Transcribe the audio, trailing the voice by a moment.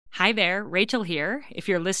Hi there, Rachel here. If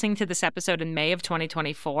you're listening to this episode in May of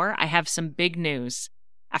 2024, I have some big news.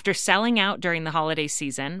 After selling out during the holiday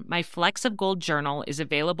season, my Flecks of Gold journal is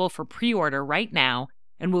available for pre-order right now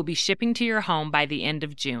and will be shipping to your home by the end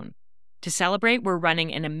of June. To celebrate, we're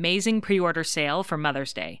running an amazing pre-order sale for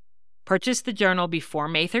Mother's Day. Purchase the journal before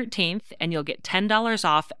May 13th and you'll get $10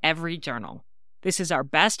 off every journal. This is our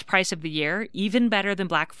best price of the year, even better than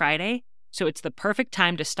Black Friday, so it's the perfect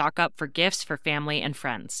time to stock up for gifts for family and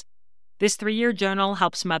friends. This 3-year journal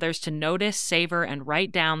helps mothers to notice, savor, and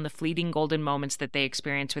write down the fleeting golden moments that they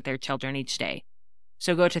experience with their children each day.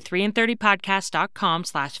 So go to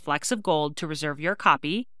 3and30podcast.com/flecksofgold to reserve your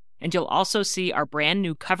copy, and you'll also see our brand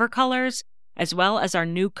new cover colors, as well as our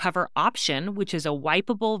new cover option, which is a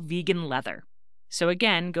wipeable vegan leather. So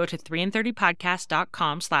again, go to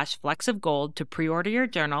 3and30podcast.com/flecksofgold to pre-order your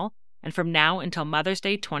journal, and from now until Mother's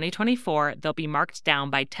Day 2024, they'll be marked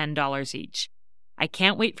down by $10 each. I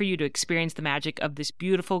can't wait for you to experience the magic of this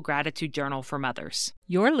beautiful gratitude journal for mothers.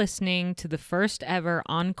 You're listening to the first ever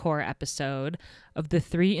Encore episode of the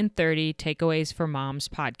 3 and 30 Takeaways for Moms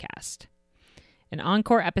podcast. An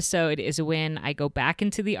Encore episode is when I go back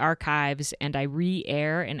into the archives and I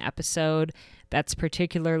re-air an episode that's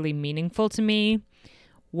particularly meaningful to me,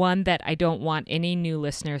 one that I don't want any new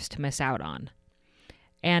listeners to miss out on.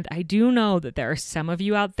 And I do know that there are some of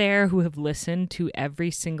you out there who have listened to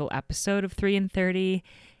every single episode of 3 and 30,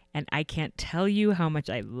 and I can't tell you how much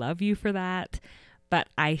I love you for that. But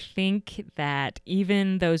I think that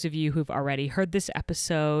even those of you who've already heard this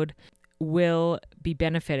episode will be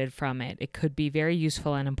benefited from it. It could be very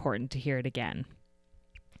useful and important to hear it again.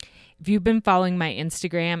 If you've been following my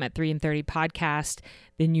Instagram at 3 and 30 podcast,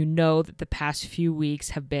 then you know that the past few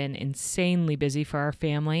weeks have been insanely busy for our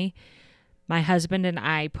family. My husband and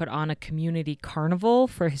I put on a community carnival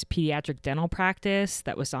for his pediatric dental practice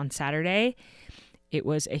that was on Saturday. It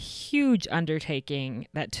was a huge undertaking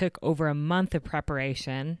that took over a month of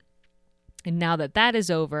preparation. And now that that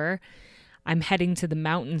is over, I'm heading to the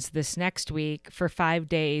mountains this next week for 5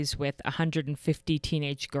 days with 150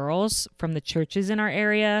 teenage girls from the churches in our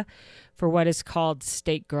area for what is called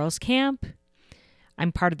State Girls Camp.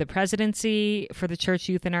 I'm part of the presidency for the church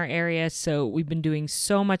youth in our area, so we've been doing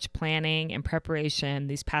so much planning and preparation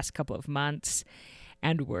these past couple of months,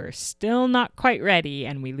 and we're still not quite ready,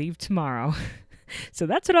 and we leave tomorrow. So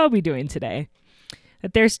that's what I'll be doing today.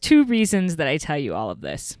 But there's 2 reasons that I tell you all of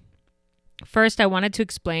this. First, I wanted to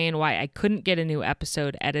explain why I couldn't get a new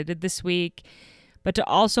episode edited this week, but to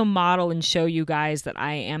also model and show you guys that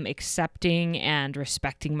I am accepting and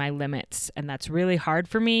respecting my limits, and that's really hard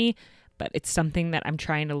for me, but it's something that I'm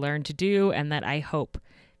trying to learn to do and that I hope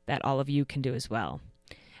that all of you can do as well.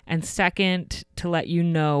 And second, to let you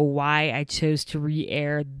know why I chose to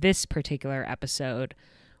re-air this particular episode,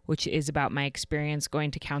 which is about my experience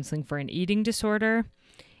going to counseling for an eating disorder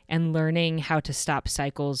and learning how to stop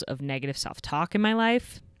cycles of negative self-talk in my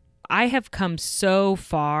life. I have come so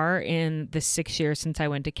far in the 6 years since I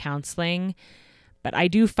went to counseling, but I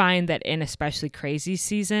do find that in especially crazy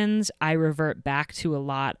seasons, I revert back to a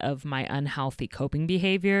lot of my unhealthy coping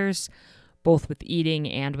behaviors, both with eating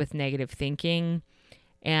and with negative thinking.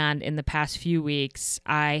 And in the past few weeks,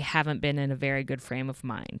 I haven't been in a very good frame of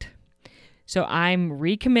mind. So I'm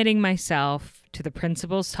recommitting myself to the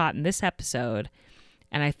principles taught in this episode,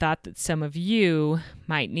 and I thought that some of you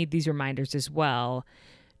might need these reminders as well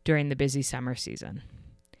during the busy summer season.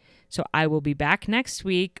 So I will be back next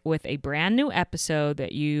week with a brand new episode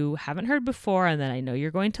that you haven't heard before and that I know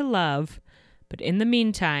you're going to love. But in the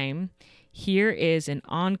meantime, here is an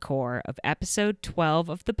encore of episode 12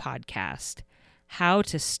 of the podcast, How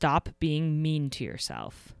to Stop Being Mean to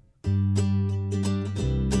Yourself.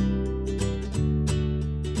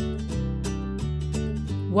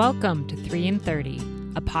 Welcome to 3 and 30,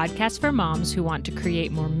 a podcast for moms who want to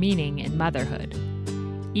create more meaning in motherhood.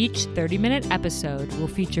 Each 30-minute episode will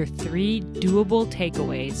feature 3 doable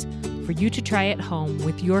takeaways for you to try at home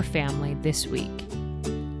with your family this week.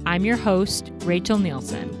 I'm your host, Rachel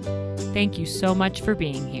Nielsen. Thank you so much for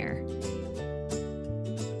being here.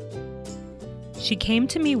 She came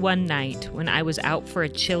to me one night when I was out for a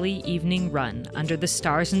chilly evening run under the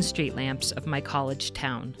stars and street lamps of my college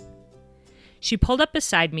town. She pulled up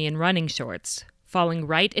beside me in running shorts, falling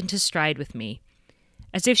right into stride with me,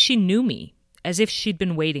 as if she knew me. As if she'd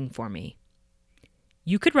been waiting for me.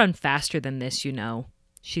 "You could run faster than this, you know,"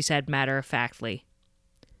 she said matter-of-factly.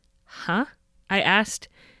 "Huh?" I asked,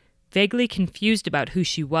 vaguely confused about who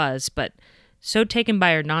she was, but so taken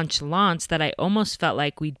by her nonchalance that I almost felt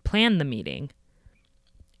like we'd planned the meeting.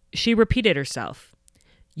 She repeated herself.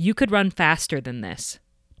 "You could run faster than this."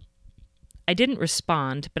 I didn't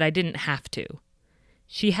respond, but I didn't have to.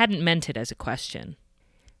 She hadn't meant it as a question.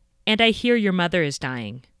 "And I hear your mother is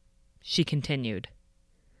dying," she continued.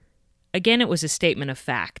 Again, it was a statement of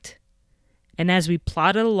fact. And as we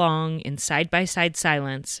plodded along in side-by-side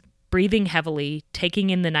silence, breathing heavily, taking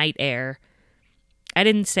in the night air, I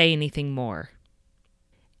didn't say anything more.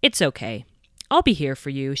 "It's okay. I'll be here for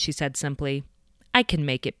you," she said simply. "I can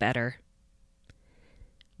make it better."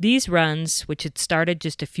 These runs, which had started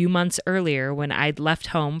just a few months earlier when I'd left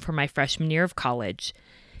home for my freshman year of college,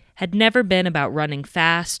 had never been about running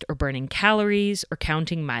fast or burning calories or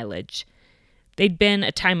counting mileage. They'd been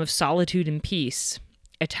a time of solitude and peace,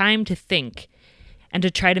 a time to think and to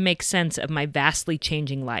try to make sense of my vastly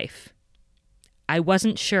changing life. I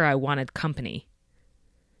wasn't sure I wanted company.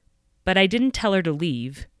 But I didn't tell her to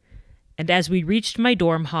leave, and as we reached my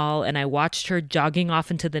dorm hall and I watched her jogging off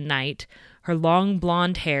into the night, her long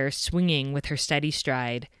blonde hair swinging with her steady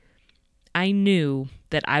stride, I knew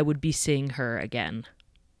that I would be seeing her again.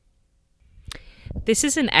 This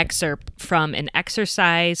is an excerpt from an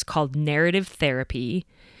exercise called narrative therapy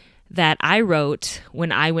that I wrote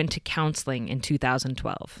when I went to counseling in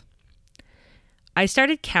 2012. I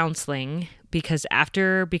started counseling because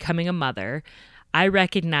after becoming a mother, I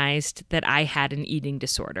recognized that I had an eating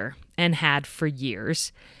disorder and had for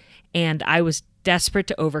years, and I was desperate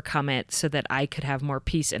to overcome it so that I could have more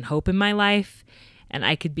peace and hope in my life, and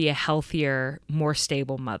I could be a healthier, more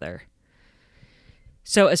stable mother.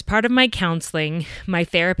 So as part of my counseling, my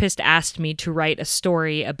therapist asked me to write a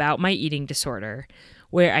story about my eating disorder,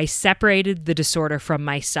 where I separated the disorder from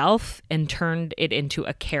myself and turned it into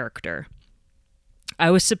a character. I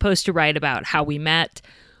was supposed to write about how we met,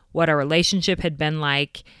 what our relationship had been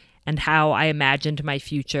like, and how I imagined my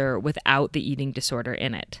future without the eating disorder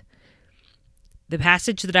in it. The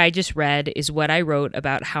passage that I just read is what I wrote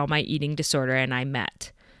about how my eating disorder and I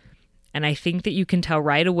met. And I think that you can tell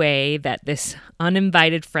right away that this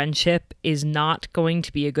uninvited friendship is not going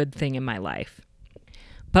to be a good thing in my life.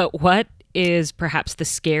 But what is perhaps the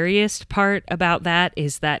scariest part about that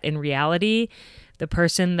is that in reality, the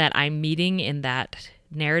person that I'm meeting in that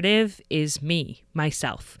narrative is me,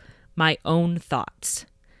 myself, my own thoughts.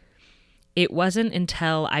 It wasn't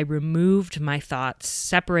until I removed my thoughts,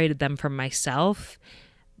 separated them from myself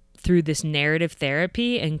through this narrative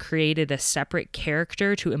therapy and created a separate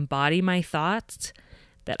character to embody my thoughts,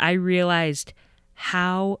 that I realized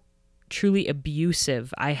how truly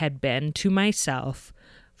abusive I had been to myself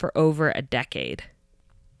for over a decade.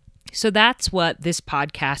 So that's what this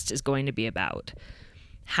podcast is going to be about.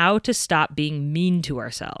 How to stop being mean to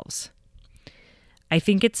ourselves. I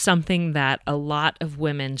think it's something that a lot of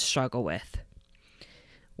women struggle with.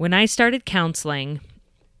 When I started counseling,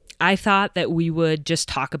 I thought that we would just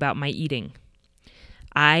talk about my eating.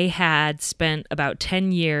 I had spent about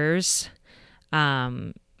 10 years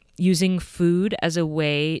using food as a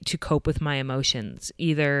way to cope with my emotions,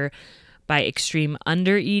 either by extreme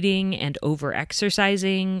undereating and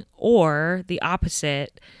over-exercising, or the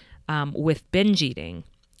opposite with binge eating.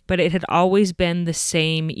 But it had always been the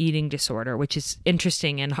same eating disorder, which is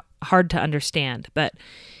interesting and hard to understand. But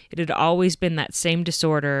it had always been that same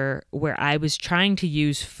disorder where I was trying to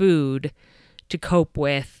use food to cope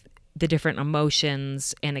with the different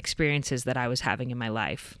emotions and experiences that I was having in my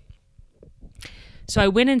life. So I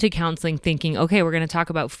went into counseling thinking, okay, we're going to talk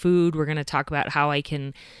about food. We're going to talk about how I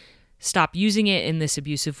can stop using it in this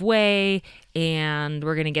abusive way, and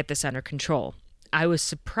we're going to get this under control. I was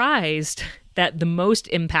surprised that the most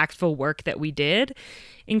impactful work that we did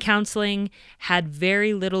in counseling had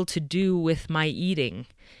very little to do with my eating.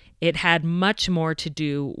 It had much more to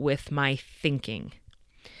do with my thinking.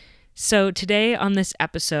 So today on this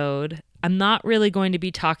episode, I'm not really going to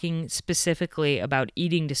be talking specifically about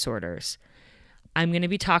eating disorders. I'm going to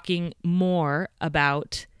be talking more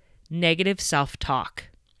about negative self-talk.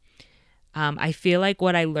 I feel like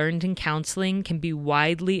what I learned in counseling can be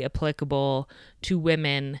widely applicable to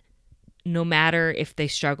women, no matter if they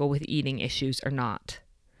struggle with eating issues or not.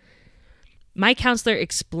 My counselor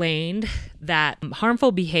explained that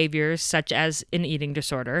harmful behaviors, such as an eating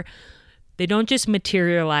disorder, they don't just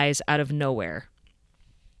materialize out of nowhere.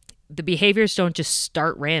 The behaviors don't just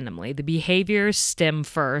start randomly. The behaviors stem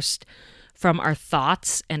first from our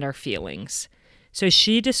thoughts and our feelings. So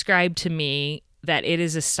she described to me that it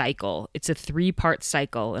is a cycle. It's a 3-part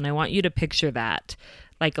cycle. And I want you to picture that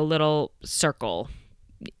like a little circle,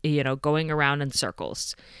 going around in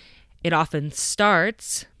circles. It often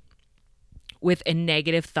starts with a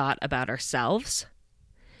negative thought about ourselves,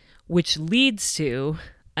 which leads to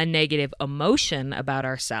a negative emotion about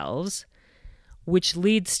ourselves, which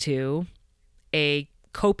leads to a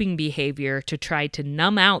coping behavior to try to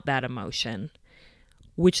numb out that emotion,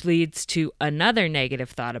 which leads to another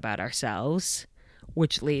negative thought about ourselves,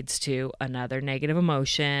 which leads to another negative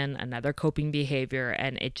emotion, another coping behavior,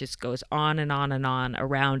 and it just goes on and on and on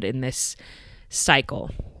around in this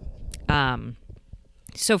cycle.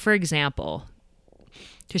 So for example,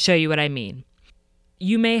 to show you what I mean,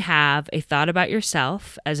 you may have a thought about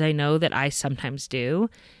yourself, as I know that I sometimes do,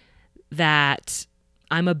 that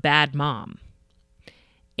I'm a bad mom.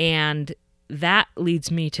 And that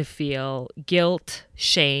leads me to feel guilt,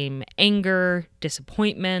 shame, anger,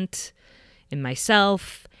 disappointment in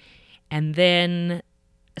myself. And then,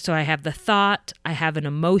 so I have the thought, I have an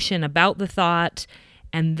emotion about the thought,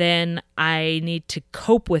 and then I need to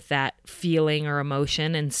cope with that feeling or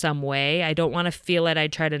emotion in some way. I don't want to feel it. I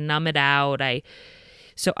try to numb it out.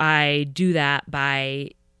 So I do that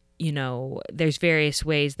by, there's various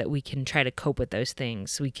ways that we can try to cope with those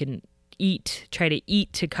things. We can try to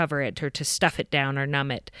eat to cover it or to stuff it down or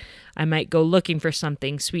numb it. I might go looking for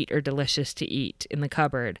something sweet or delicious to eat in the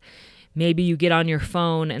cupboard. Maybe you get on your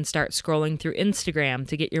phone and start scrolling through Instagram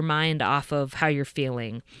to get your mind off of how you're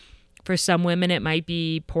feeling. For some women, it might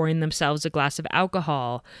be pouring themselves a glass of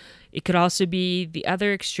alcohol. It could also be the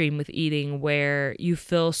other extreme with eating, where you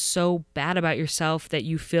feel so bad about yourself that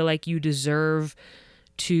you feel like you deserve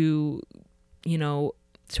to,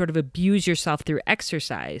 sort of abuse yourself through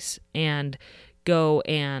exercise and go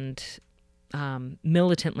and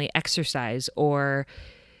militantly exercise or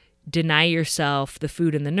deny yourself the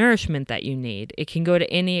food and the nourishment that you need. It can go to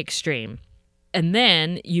any extreme. And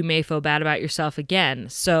then you may feel bad about yourself again.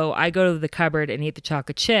 So I go to the cupboard and eat the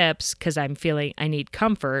chocolate chips because I'm feeling I need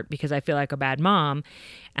comfort because I feel like a bad mom.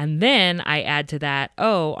 And then I add to that,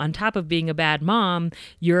 on top of being a bad mom,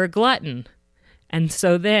 you're a glutton. And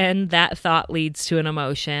so then that thought leads to an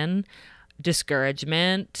emotion,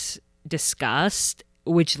 discouragement, disgust,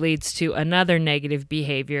 which leads to another negative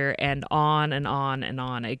behavior, and on and on and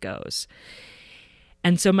on it goes.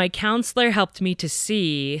 And so my counselor helped me to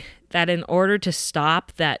see that in order to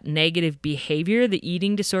stop that negative behavior, the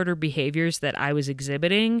eating disorder behaviors that I was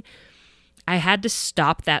exhibiting, I had to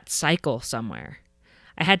stop that cycle somewhere.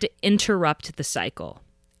 I had to interrupt the cycle.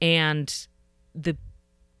 And the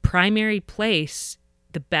primary place,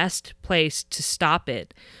 the best place to stop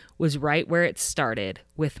it was right where it started,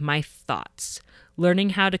 with my thoughts,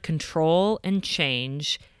 learning how to control and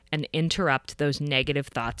change and interrupt those negative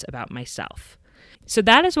thoughts about myself. So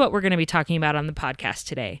that is what we're going to be talking about on the podcast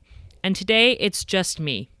today. And today it's just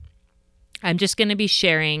me. I'm just going to be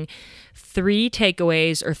sharing 3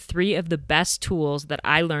 takeaways or 3 of the best tools that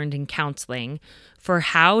I learned in counseling for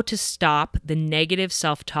how to stop the negative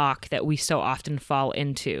self-talk that we so often fall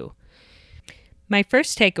into. My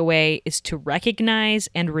first takeaway is to recognize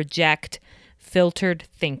and reject filtered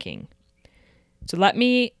thinking. So let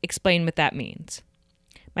me explain what that means.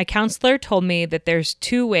 My counselor told me that there's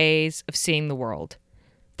 2 ways of seeing the world: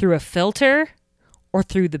 through a filter or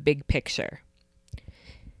through the big picture.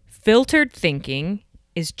 Filtered thinking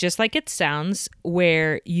is just like it sounds,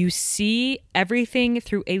 where you see everything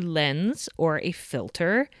through a lens or a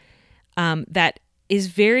filter that is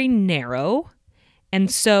very narrow.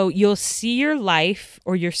 And so you'll see your life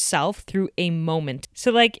or yourself through a moment.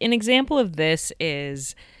 So like an example of this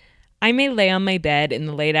is, I may lay on my bed in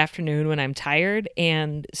the late afternoon when I'm tired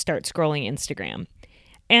and start scrolling Instagram.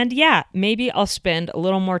 And yeah, maybe I'll spend a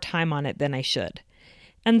little more time on it than I should.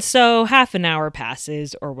 And so half an hour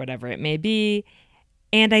passes or whatever it may be.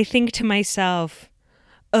 And I think to myself,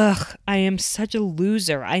 I am such a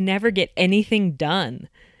loser. I never get anything done.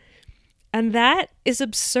 And that is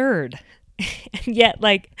absurd. And yet,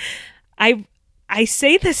 I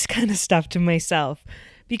say this kind of stuff to myself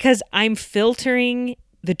because I'm filtering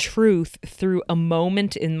the truth through a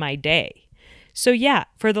moment in my day. So yeah,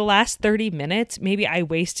 for the last 30 minutes, maybe I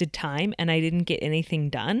wasted time and I didn't get anything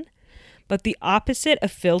done. But the opposite of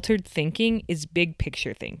filtered thinking is big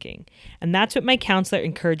picture thinking. And that's what my counselor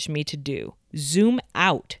encouraged me to do. Zoom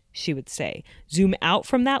out, she would say. Zoom out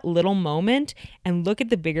from that little moment and look at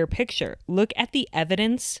the bigger picture. Look at the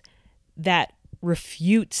evidence that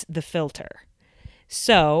refutes the filter.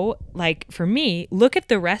 So, for me, look at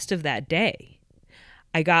the rest of that day.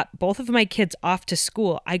 I got both of my kids off to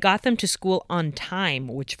school. I got them to school on time,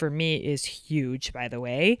 which for me is huge, by the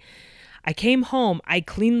way. I came home. I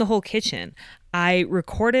cleaned the whole kitchen. I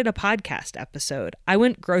recorded a podcast episode. I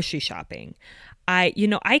went grocery shopping.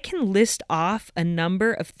 I can list off a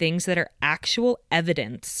number of things that are actual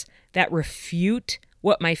evidence that refute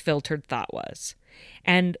what my filtered thought was.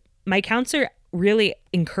 And my counselor really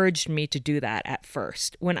encouraged me to do that at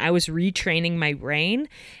first. When I was retraining my brain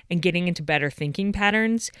and getting into better thinking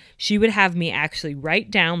patterns, she would have me actually write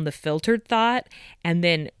down the filtered thought and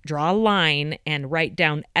then draw a line and write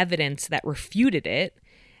down evidence that refuted it,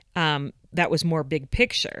 that was more big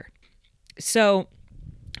picture. So,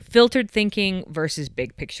 filtered thinking versus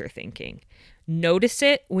big picture thinking. Notice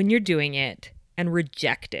it when you're doing it and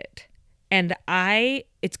reject it. And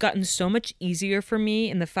it's gotten so much easier for me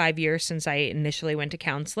in the 5 years since I initially went to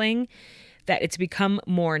counseling that it's become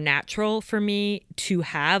more natural for me to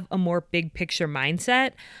have a more big picture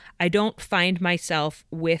mindset. I don't find myself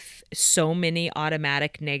with so many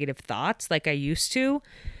automatic negative thoughts like I used to,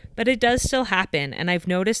 but it does still happen. And I've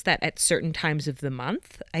noticed that at certain times of the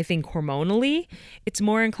month, I think hormonally, it's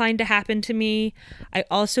more inclined to happen to me. I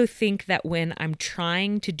also think that when I'm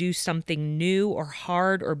trying to do something new or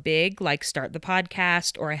hard or big, like start the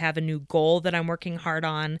podcast, or I have a new goal that I'm working hard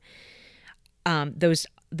on,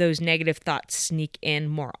 those negative thoughts sneak in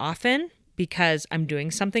more often because I'm doing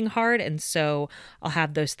something hard. And so I'll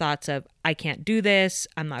have those thoughts of, I can't do this,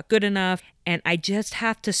 I'm not good enough. And I just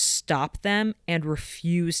have to stop them and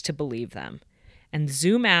refuse to believe them and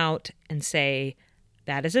zoom out and say,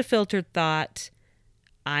 that is a filtered thought.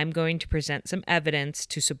 I'm going to present some evidence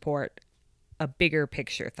to support a bigger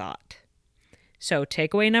picture thought. So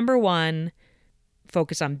takeaway number 1,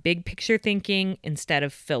 focus on big picture thinking instead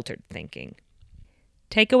of filtered thinking.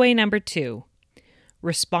 Takeaway number 2,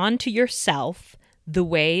 respond to yourself the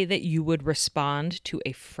way that you would respond to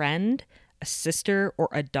a friend, a sister, or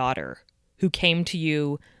a daughter who came to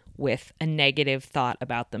you with a negative thought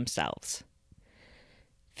about themselves.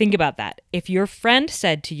 Think about that. If your friend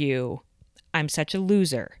said to you, I'm such a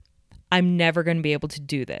loser, I'm never going to be able to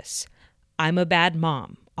do this, I'm a bad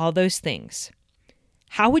mom, all those things,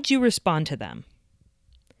 how would you respond to them?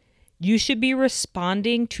 You should be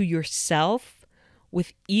responding to yourself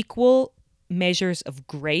with equal measures of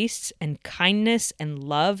grace and kindness and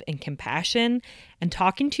love and compassion, and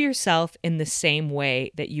talking to yourself in the same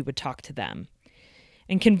way that you would talk to them.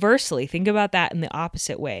 And conversely, think about that in the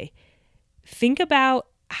opposite way. Think about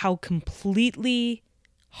how completely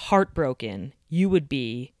heartbroken you would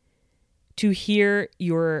be to hear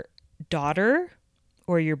your daughter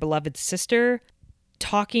or your beloved sister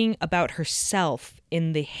talking about herself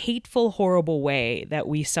in the hateful, horrible way that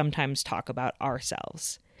we sometimes talk about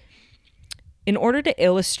ourselves. In order to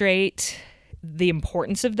illustrate the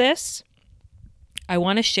importance of this, I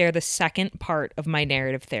want to share the second part of my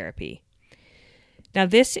narrative therapy. Now,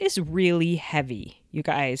 this is really heavy, you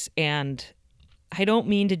guys, and I don't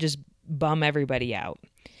mean to just bum everybody out.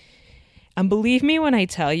 And believe me when I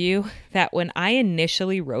tell you that when I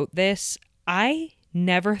initially wrote this, I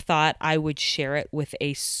never thought I would share it with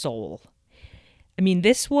a soul. I mean,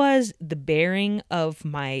 this was the bearing of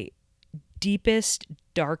my deepest,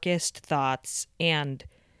 darkest thoughts, and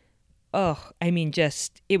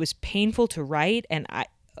it was painful to write, and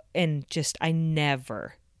I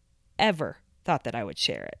never, ever thought that I would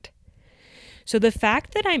share it. So the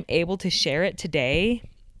fact that I'm able to share it today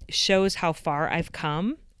shows how far I've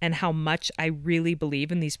come and how much I really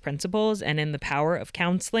believe in these principles and in the power of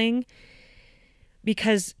counseling,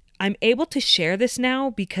 because I'm able to share this now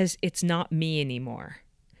because it's not me anymore.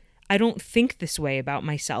 I don't think this way about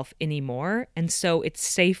myself anymore, and so it's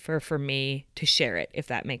safer for me to share it, if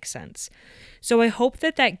that makes sense. So I hope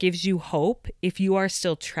that that gives you hope if you are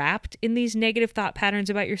still trapped in these negative thought patterns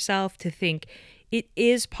about yourself, to think it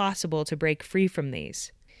is possible to break free from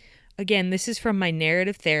these. Again, this is from my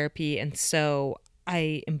narrative therapy, and so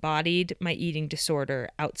I embodied my eating disorder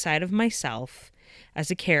outside of myself as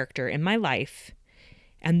a character in my life.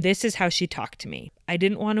 And this is how she talked to me. I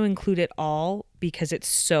didn't want to include it all because it's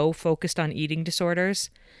so focused on eating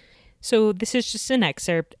disorders. So this is just an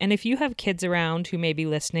excerpt. And if you have kids around who may be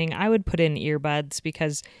listening, I would put in earbuds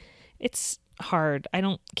because it's hard.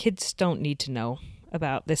 Kids don't need to know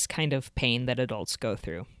about this kind of pain that adults go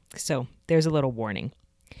through. So there's a little warning.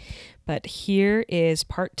 But here is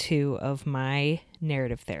part 2 of my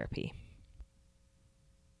narrative therapy.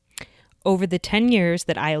 Over the 10 years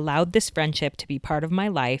that I allowed this friendship to be part of my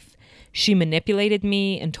life, she manipulated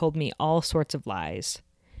me and told me all sorts of lies.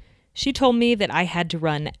 She told me that I had to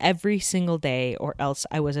run every single day or else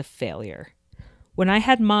I was a failure. When I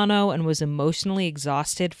had mono and was emotionally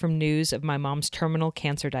exhausted from news of my mom's terminal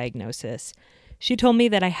cancer diagnosis, she told me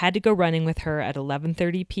that I had to go running with her at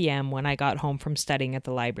 11:30 p.m. when I got home from studying at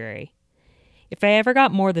the library. If I ever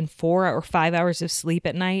got more than 4 or 5 hours of sleep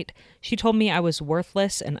at night, she told me I was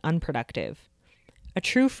worthless and unproductive. A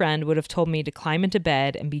true friend would have told me to climb into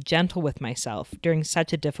bed and be gentle with myself during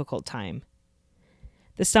such a difficult time.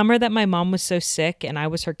 The summer that my mom was so sick and I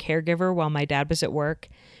was her caregiver while my dad was at work,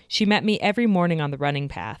 she met me every morning on the running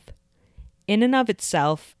path. In and of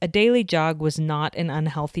itself, a daily jog was not an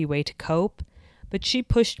unhealthy way to cope, but she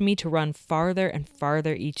pushed me to run farther and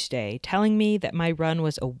farther each day, telling me that my run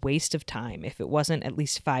was a waste of time if it wasn't at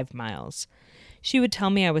least 5 miles. She would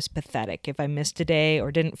tell me I was pathetic if I missed a day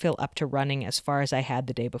or didn't feel up to running as far as I had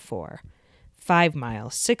the day before. 5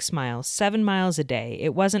 miles, 6 miles, 7 miles a day,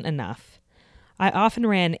 it wasn't enough. I often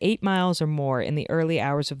ran 8 miles or more in the early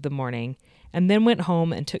hours of the morning, and then went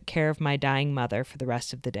home and took care of my dying mother for the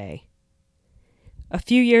rest of the day. A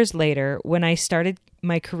few years later, when I started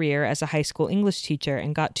my career as a high school English teacher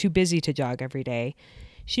and got too busy to jog every day,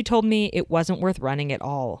 she told me it wasn't worth running at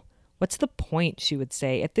all. What's the point, she would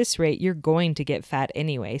say. At this rate, you're going to get fat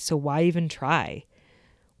anyway, so why even try?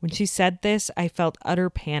 When she said this, I felt utter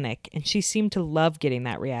panic, and she seemed to love getting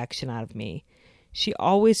that reaction out of me. She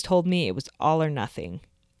always told me it was all or nothing,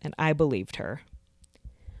 and I believed her.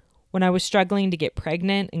 When I was struggling to get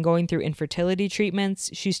pregnant and going through infertility treatments,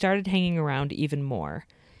 she started hanging around even more.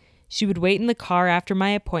 She would wait in the car after my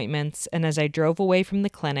appointments, and as I drove away from the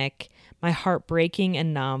clinic, my heart breaking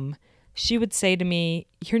and numb, she would say to me,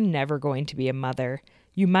 "You're never going to be a mother.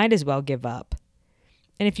 You might as well give up.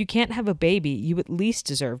 And if you can't have a baby, you at least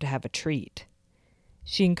deserve to have a treat."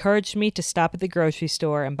 She encouraged me to stop at the grocery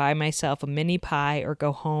store and buy myself a mini pie or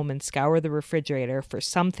go home and scour the refrigerator for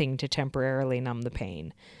something to temporarily numb the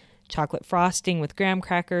pain. Chocolate frosting with graham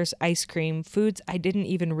crackers, ice cream, foods I didn't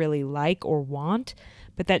even really like or want,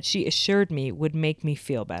 but that she assured me would make me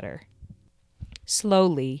feel better.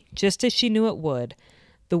 Slowly, just as she knew it would,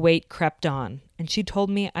 the weight crept on, and she told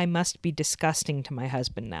me I must be disgusting to my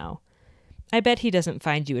husband now. "I bet he doesn't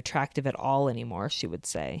find you attractive at all anymore," she would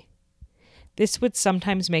say. This would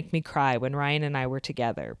sometimes make me cry when Ryan and I were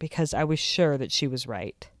together, because I was sure that she was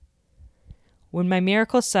right. When my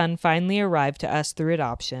miracle son finally arrived to us through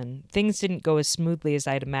adoption, things didn't go as smoothly as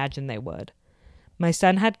I'd imagined they would. My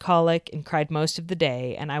son had colic and cried most of the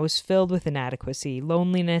day, and I was filled with inadequacy,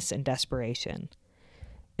 loneliness, and desperation.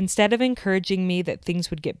 Instead of encouraging me that things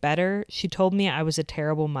would get better, she told me I was a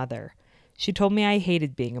terrible mother. She told me I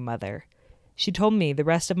hated being a mother. She told me the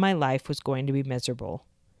rest of my life was going to be miserable.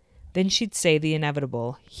 Then she'd say the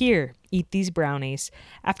inevitable, "Here, eat these brownies.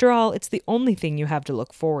 After all, it's the only thing you have to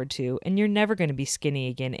look forward to, and you're never going to be skinny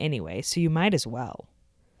again anyway, so you might as well."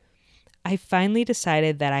 I finally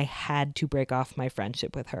decided that I had to break off my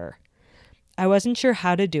friendship with her. I wasn't sure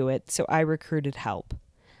how to do it, so I recruited help.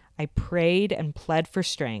 I prayed and pled for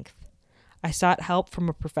strength. I sought help from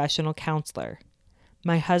a professional counselor.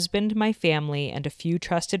 My husband, my family, and a few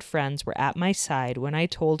trusted friends were at my side when I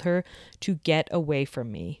told her to get away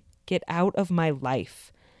from me. Get out of my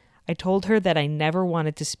life. I told her that I never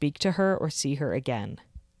wanted to speak to her or see her again.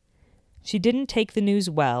 She didn't take the news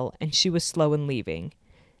well, and she was slow in leaving.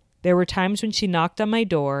 There were times when she knocked on my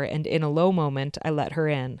door, and in a low moment, I let her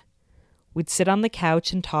in. We'd sit on the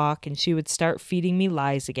couch and talk, and she would start feeding me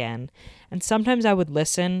lies again, and sometimes I would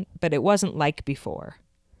listen, but it wasn't like before.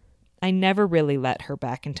 I never really let her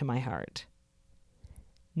back into my heart.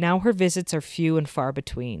 Now her visits are few and far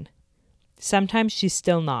between. Sometimes she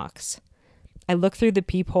still knocks. I look through the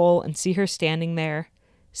peephole and see her standing there.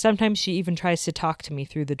 Sometimes she even tries to talk to me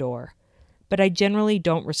through the door, but I generally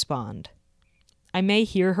don't respond. I may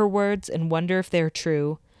hear her words and wonder if they're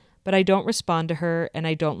true, but I don't respond to her and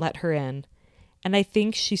I don't let her in, and I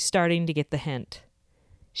think she's starting to get the hint.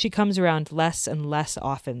 She comes around less and less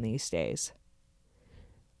often these days.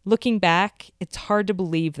 Looking back, it's hard to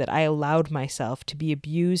believe that I allowed myself to be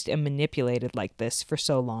abused and manipulated like this for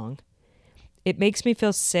so long. It makes me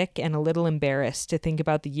feel sick and a little embarrassed to think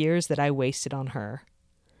about the years that I wasted on her.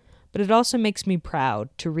 But it also makes me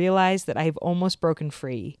proud to realize that I have almost broken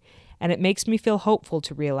free, and it makes me feel hopeful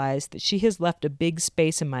to realize that she has left a big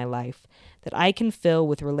space in my life that I can fill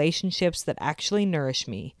with relationships that actually nourish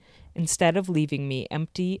me, instead of leaving me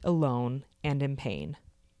empty, alone, and in pain.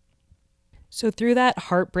 So through that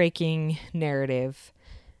heartbreaking narrative,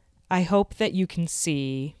 I hope that you can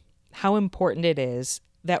see how important it is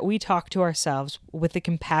that we talk to ourselves with the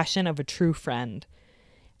compassion of a true friend,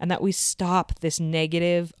 and that we stop this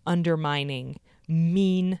negative, undermining,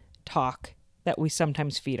 mean talk that we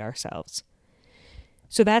sometimes feed ourselves.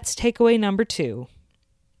 So that's takeaway number 2.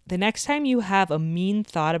 The next time you have a mean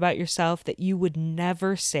thought about yourself that you would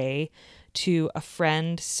never say to a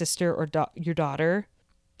friend, sister, or your daughter,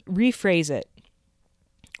 rephrase it.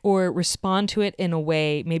 Or respond to it in a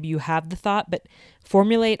way, maybe you have the thought, but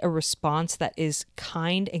formulate a response that is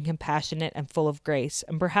kind and compassionate and full of grace,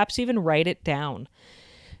 and perhaps even write it down.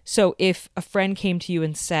 So if a friend came to you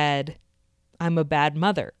and said, "I'm a bad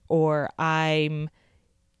mother," or "I'm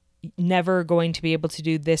never going to be able to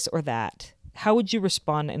do this or that, how would you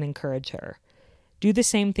respond and encourage her? Do the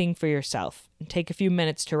same thing for yourself and take a few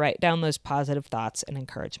minutes to write down those positive thoughts and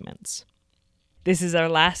encouragements. This is our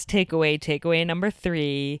last takeaway number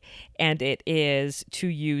 3, and it is to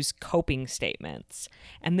use coping statements.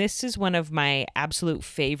 And this is one of my absolute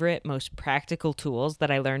favorite, most practical tools that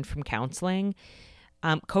I learned from counseling.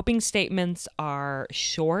 Coping statements are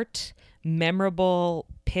short, memorable,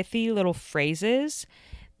 pithy little phrases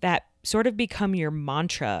that sort of become your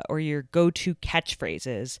mantra or your go-to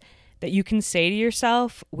catchphrases that you can say to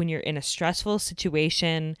yourself when you're in a stressful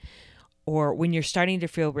situation or when you're starting to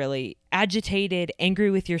feel really agitated, angry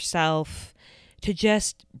with yourself, to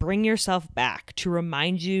just bring yourself back, to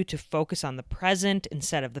remind you to focus on the present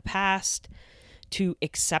instead of the past, to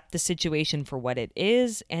accept the situation for what it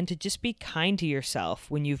is, and to just be kind to yourself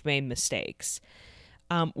when you've made mistakes.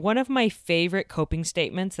 One of my favorite coping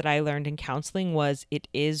statements that I learned in counseling was, "It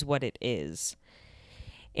is what it is."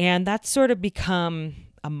 And that's sort of become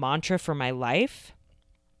a mantra for my life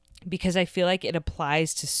because I feel like it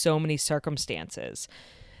applies to so many circumstances.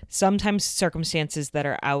 Sometimes circumstances that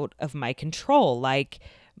are out of my control, like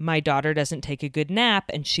my daughter doesn't take a good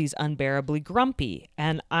nap and she's unbearably grumpy.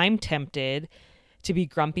 And I'm tempted to be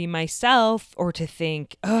grumpy myself or to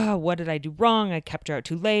think, oh, what did I do wrong? I kept her out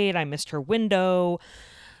too late. I missed her window.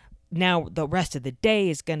 Now the rest of the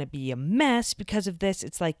day is going to be a mess because of this.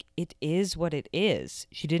 It's like, it is what it is.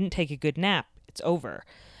 She didn't take a good nap. It's over.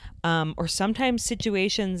 Or sometimes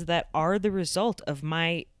situations that are the result of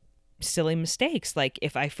my silly mistakes, like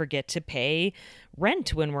if I forget to pay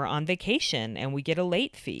rent when we're on vacation and we get a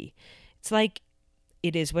late fee. It's like,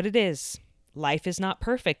 it is what it is. Life is not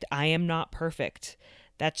perfect. I am not perfect.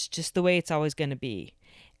 That's just the way it's always going to be.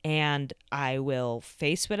 And I will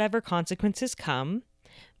face whatever consequences come,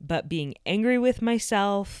 but being angry with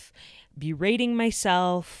myself, berating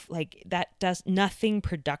myself, like nothing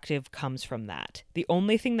productive comes from that. The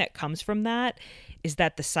only thing that comes from that is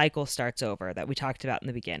that the cycle starts over that we talked about in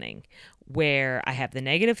the beginning, where I have the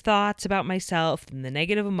negative thoughts about myself and the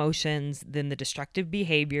negative emotions, then the destructive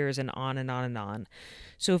behaviors, and on and on and on.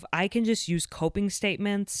 So if I can just use coping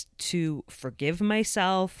statements to forgive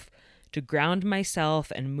myself, to ground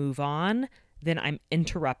myself and move on, then I'm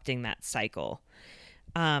interrupting that cycle.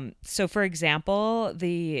 So for example,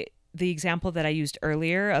 the example that I used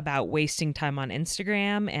earlier about wasting time on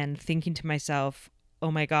Instagram and thinking to myself,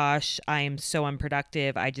 oh my gosh, I am so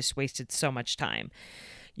unproductive. I just wasted so much time.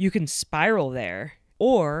 You can spiral there,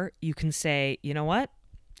 or you can say, you know what?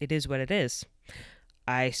 It is what it is.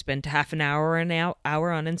 I spent half an hour on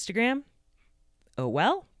Instagram. Oh,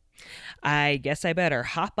 well, I guess I better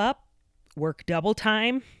hop up, work double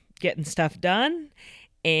time, getting stuff done,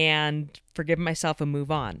 and forgive myself and move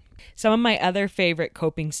on. Some of my other favorite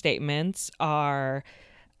coping statements are,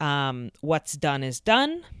 what's done is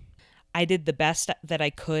done. I did the best that I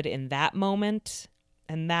could in that moment.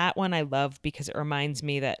 And that one I love because it reminds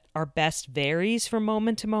me that our best varies from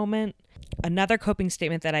moment to moment. Another coping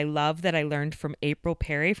statement that I love that I learned from April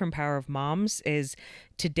Perry from Power of Moms is,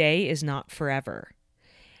 today is not forever.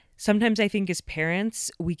 Sometimes I think as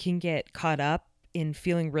parents, we can get caught up in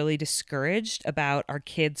feeling really discouraged about our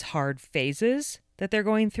kids' hard phases that they're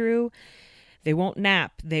going through. They won't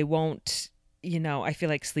nap. They won't, I feel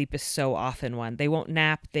like sleep is so often one. They won't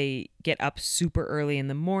nap. They get up super early in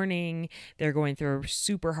the morning. They're going through a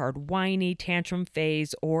super hard whiny tantrum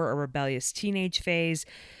phase or a rebellious teenage phase.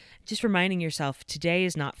 Just reminding yourself, today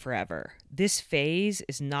is not forever. This phase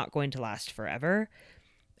is not going to last forever.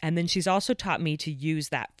 And then she's also taught me to use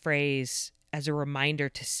that phrase as a reminder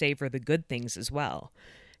to savor the good things as well.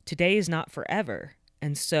 Today is not forever.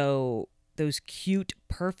 And so those cute,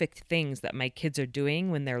 perfect things that my kids are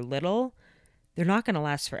doing when they're little, they're not going to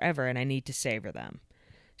last forever, and I need to savor them.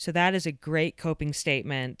 So that is a great coping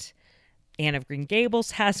statement. Anne of Green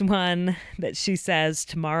Gables has one that she says,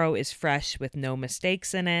 tomorrow is fresh with no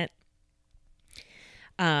mistakes in it.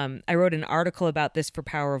 I wrote an article about this for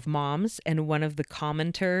Power of Moms, and one of the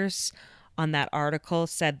commenters on that article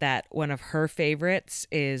said that one of her favorites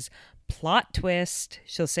is plot twist.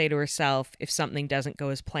 She'll say to herself if something doesn't go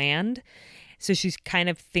as planned. So she kind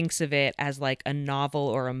of thinks of it as like a novel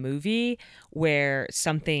or a movie where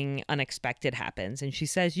something unexpected happens. And she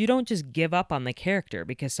says, you don't just give up on the character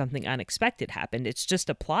because something unexpected happened. It's just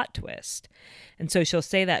a plot twist. And so she'll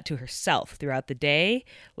say that to herself throughout the day,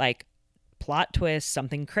 like, plot twist,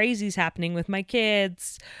 something crazy's happening with my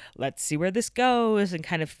kids. Let's see where this goes, and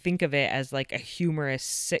kind of think of it as like a humorous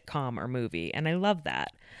sitcom or movie. And I love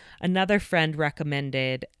that. Another friend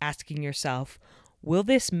recommended asking yourself, will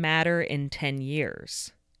this matter in 10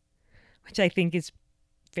 years? Which I think is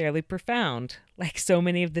fairly profound. Like so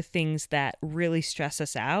many of the things that really stress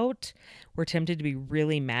us out, we're tempted to be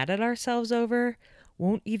really mad at ourselves over,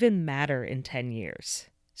 won't even matter in 10 years.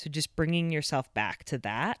 So just bringing yourself back to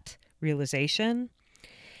that realization.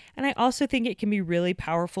 And I also think it can be really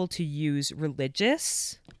powerful to use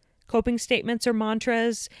religious coping statements or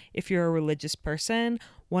mantras if you're a religious person.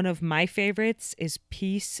 One of my favorites is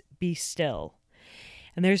peace, be still.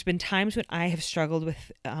 And there's been times when I have struggled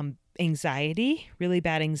with anxiety, really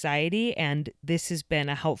bad anxiety, and this has been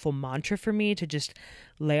a helpful mantra for me to just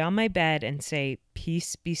lay on my bed and say,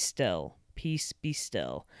 peace, be still,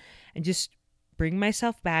 and just bring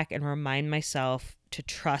myself back and remind myself to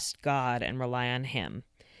trust God and rely on Him.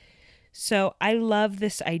 So I love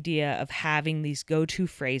this idea of having these go-to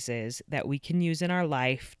phrases that we can use in our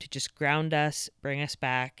life to just ground us, bring us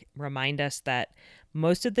back, remind us that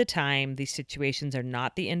most of the time these situations are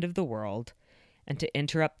not the end of the world, and to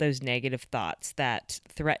interrupt those negative thoughts that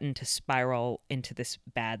threaten to spiral into this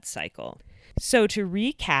bad cycle. So to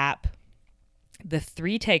recap the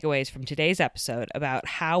 3 takeaways from today's episode about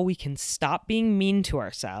how we can stop being mean to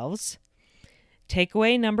ourselves,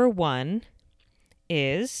 takeaway number 1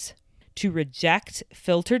 is to reject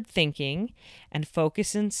filtered thinking and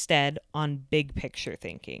focus instead on big picture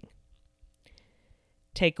thinking.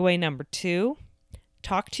 Takeaway number 2,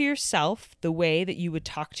 talk to yourself the way that you would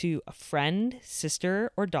talk to a friend,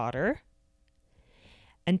 sister, or daughter.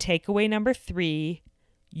 And takeaway number 3,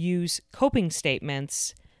 use coping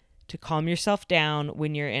statements to calm yourself down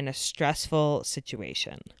when you're in a stressful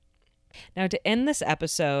situation. Now, to end this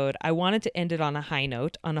episode, I wanted to end it on a high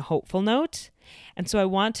note, on a hopeful note. And so I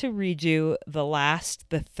want to read you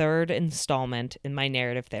the third installment in my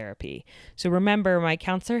narrative therapy. So remember, my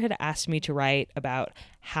counselor had asked me to write about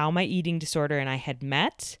how my eating disorder and I had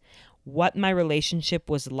met, what my relationship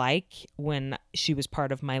was like when she was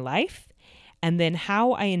part of my life, and then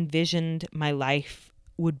how I envisioned my life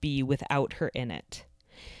would be without her in it.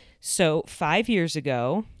 So 5 years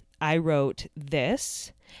ago, I wrote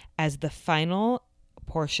this as the final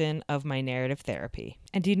portion of my narrative therapy.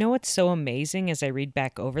 And do you know what's so amazing as I read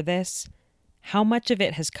back over this? How much of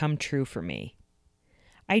it has come true for me.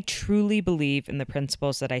 I truly believe in the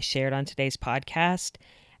principles that I shared on today's podcast,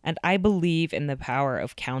 and I believe in the power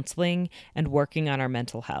of counseling and working on our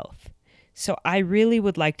mental health. So I really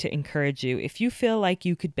would like to encourage you, if you feel like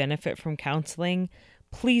you could benefit from counseling,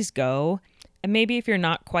 please go. And maybe if you're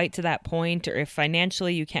not quite to that point, or if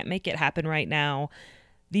financially you can't make it happen right now,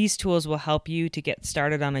 these tools will help you to get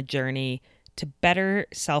started on a journey to better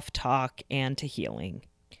self-talk and to healing.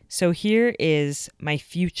 So here is my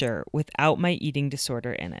future without my eating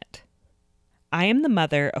disorder in it. I am the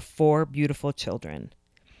mother of 4 beautiful children.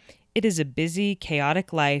 It is a busy,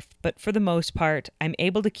 chaotic life, but for the most part, I'm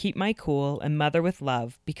able to keep my cool and mother with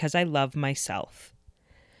love because I love myself.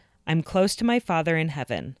 I'm close to my Father in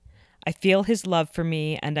heaven. I feel His love for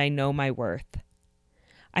me and I know my worth.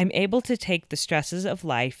 I'm able to take the stresses of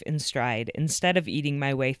life in stride instead of eating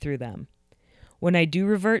my way through them. When I do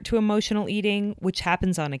revert to emotional eating, which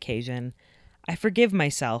happens on occasion, I forgive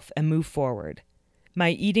myself and move forward.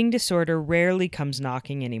 My eating disorder rarely comes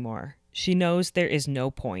knocking anymore. She knows there is no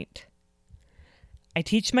point. I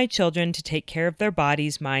teach my children to take care of their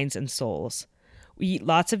bodies, minds, and souls. We eat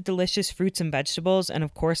lots of delicious fruits and vegetables, and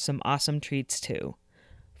of course some awesome treats too.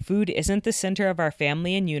 Food isn't the center of our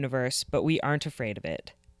family and universe, but we aren't afraid of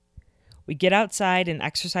it. We get outside and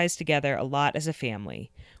exercise together a lot as a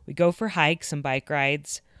family. We go for hikes and bike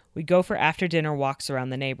rides. We go for after-dinner walks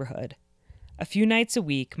around the neighborhood. A few nights a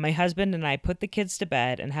week, my husband and I put the kids to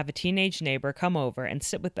bed and have a teenage neighbor come over and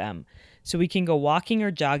sit with them so we can go walking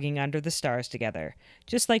or jogging under the stars together,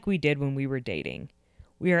 just like we did when we were dating.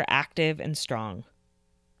 We are active and strong.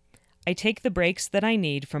 I take the breaks that I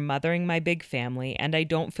need from mothering my big family, and I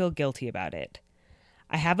don't feel guilty about it.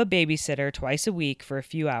 I have a babysitter twice a week for a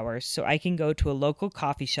few hours so I can go to a local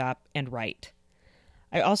coffee shop and write.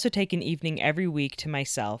 I also take an evening every week to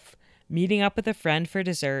myself, meeting up with a friend for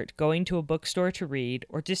dessert, going to a bookstore to read,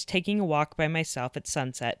 or just taking a walk by myself at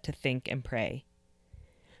sunset to think and pray.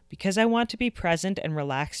 Because I want to be present and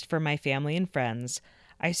relaxed for my family and friends,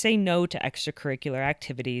 I say no to extracurricular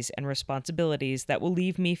activities and responsibilities that will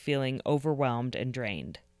leave me feeling overwhelmed and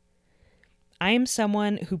drained. I am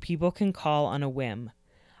someone who people can call on a whim.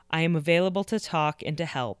 I am available to talk and to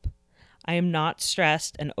help. I am not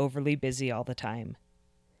stressed and overly busy all the time.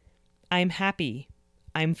 I am happy.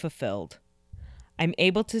 I'm fulfilled. I'm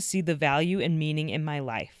able to see the value and meaning in my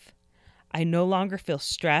life. I no longer feel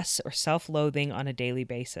stress or self-loathing on a daily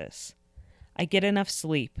basis. I get enough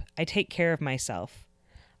sleep. I take care of myself.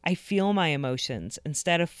 I feel my emotions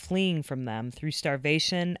instead of fleeing from them through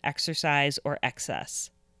starvation, exercise, or excess.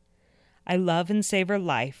 I love and savor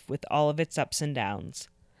life with all of its ups and downs.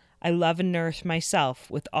 I love and nourish myself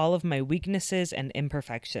with all of my weaknesses and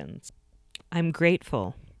imperfections. I'm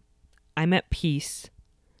grateful. I'm at peace.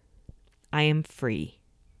 I am free.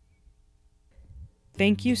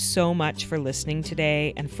 Thank you so much for listening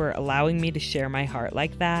today and for allowing me to share my heart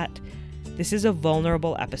like that. This is a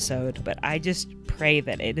vulnerable episode, but I just pray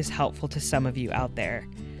that it is helpful to some of you out there.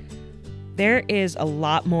 There is a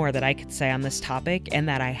lot more that I could say on this topic and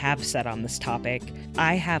that I have said on this topic.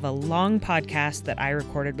 I have a long podcast that I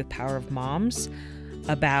recorded with Power of Moms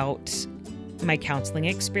about my counseling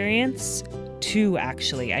experience. 2,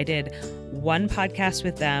 actually. I did one podcast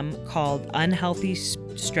with them called Unhealthy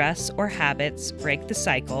Stress or Habits Break the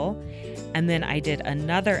Cycle. And then I did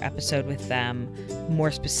another episode with them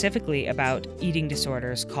more specifically about eating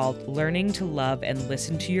disorders called Learning to Love and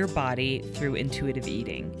Listen to Your Body Through Intuitive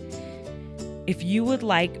Eating. If you would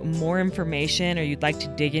like more information or you'd like to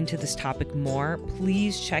dig into this topic more,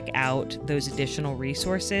 please check out those additional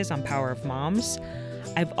resources on Power of Moms.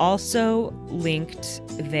 I've also linked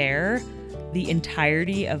there the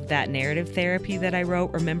entirety of that narrative therapy that I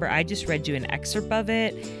wrote. Remember, I just read you an excerpt of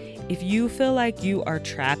it. If you feel like you are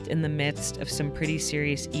trapped in the midst of some pretty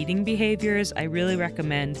serious eating behaviors, I really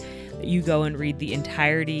recommend that you go and read the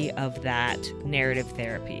entirety of that narrative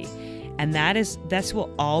therapy. And this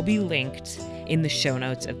will all be linked in the show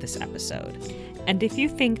notes of this episode. And if you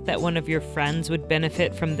think that one of your friends would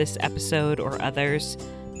benefit from this episode or others,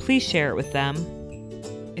 please share it with them.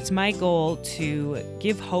 It's my goal to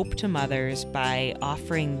give hope to mothers by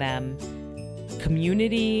offering them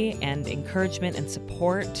community and encouragement and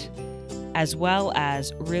support, as well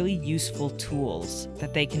as really useful tools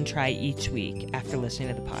that they can try each week after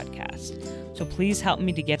listening to the podcast. So please help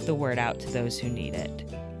me to get the word out to those who need it.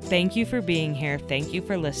 Thank you for being here. Thank you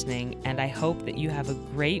for listening. And I hope that you have a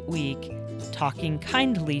great week talking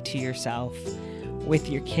kindly to yourself with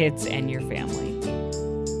your kids and your family.